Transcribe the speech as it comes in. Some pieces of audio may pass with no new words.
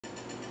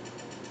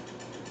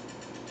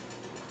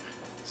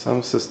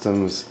Some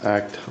systems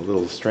act a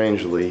little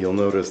strangely. You'll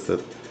notice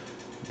that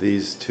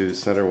these two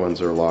center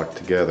ones are locked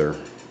together,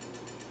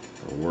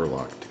 or were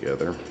locked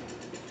together.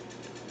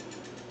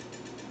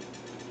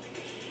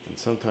 And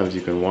sometimes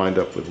you can wind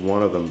up with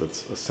one of them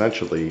that's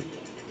essentially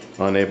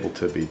unable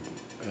to be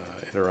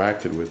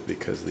interacted with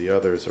because the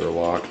others are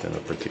locked in a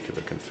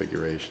particular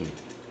configuration.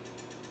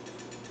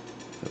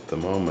 At the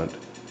moment,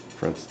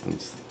 for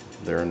instance,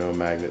 there are no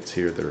magnets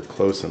here that are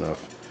close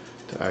enough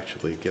to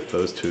actually get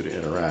those two to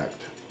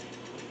interact.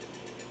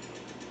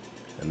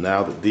 And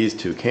now that these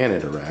two can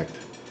interact,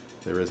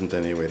 there isn't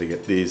any way to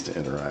get these to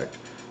interact.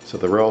 So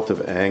the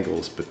relative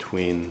angles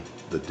between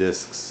the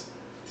discs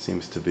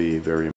seems to be very